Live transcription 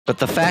but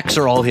the facts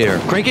are all here.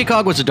 Cranky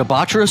Kong was a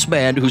debaucherous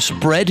man who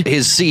spread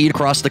his seed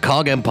across the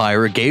Kong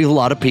Empire and gave a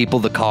lot of people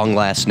the Kong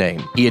last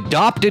name. He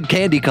adopted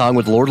Candy Kong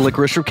with Lord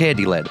Licorice from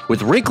Candyland.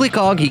 With Wrinkly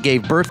Kong, he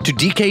gave birth to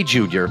DK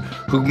Jr.,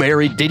 who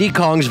married Diddy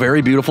Kong's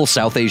very beautiful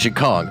South Asian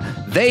Kong.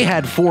 They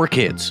had 4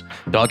 kids: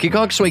 Donkey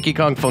Kong, Swanky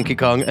Kong, Funky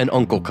Kong, and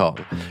Uncle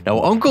Kong.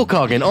 Now, Uncle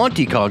Kong and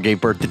Auntie Kong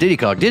gave birth to Diddy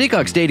Kong. Diddy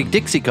Kong's dating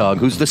Dixie Kong,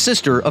 who's the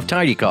sister of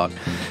Tiny Kong.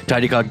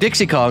 Tiny Kong,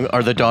 Dixie Kong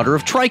are the daughter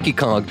of Trikey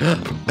Kong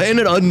and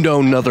an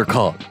unknown other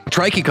Kong.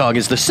 Trikey Kong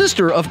is the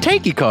sister of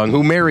Tanky Kong,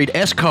 who married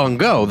S. Kong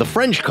Go, the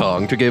French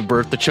Kong, to give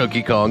birth to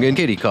Chunky Kong and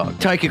Kitty Kong.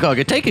 Tikey Kong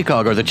and Tanky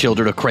Kong are the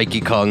children of Cranky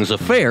Kong's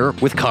affair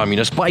with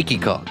Communist Bikey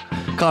Kong.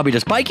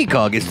 Communist Bikey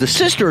Kong is the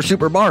sister of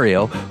Super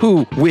Mario,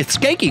 who, with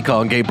Skanky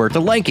Kong, gave birth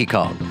to Lanky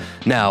Kong.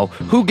 Now,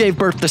 who gave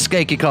birth to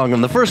Skanky Kong in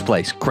the first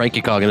place?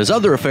 Cranky Kong and his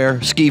other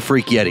affair, Ski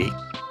Freak Yeti.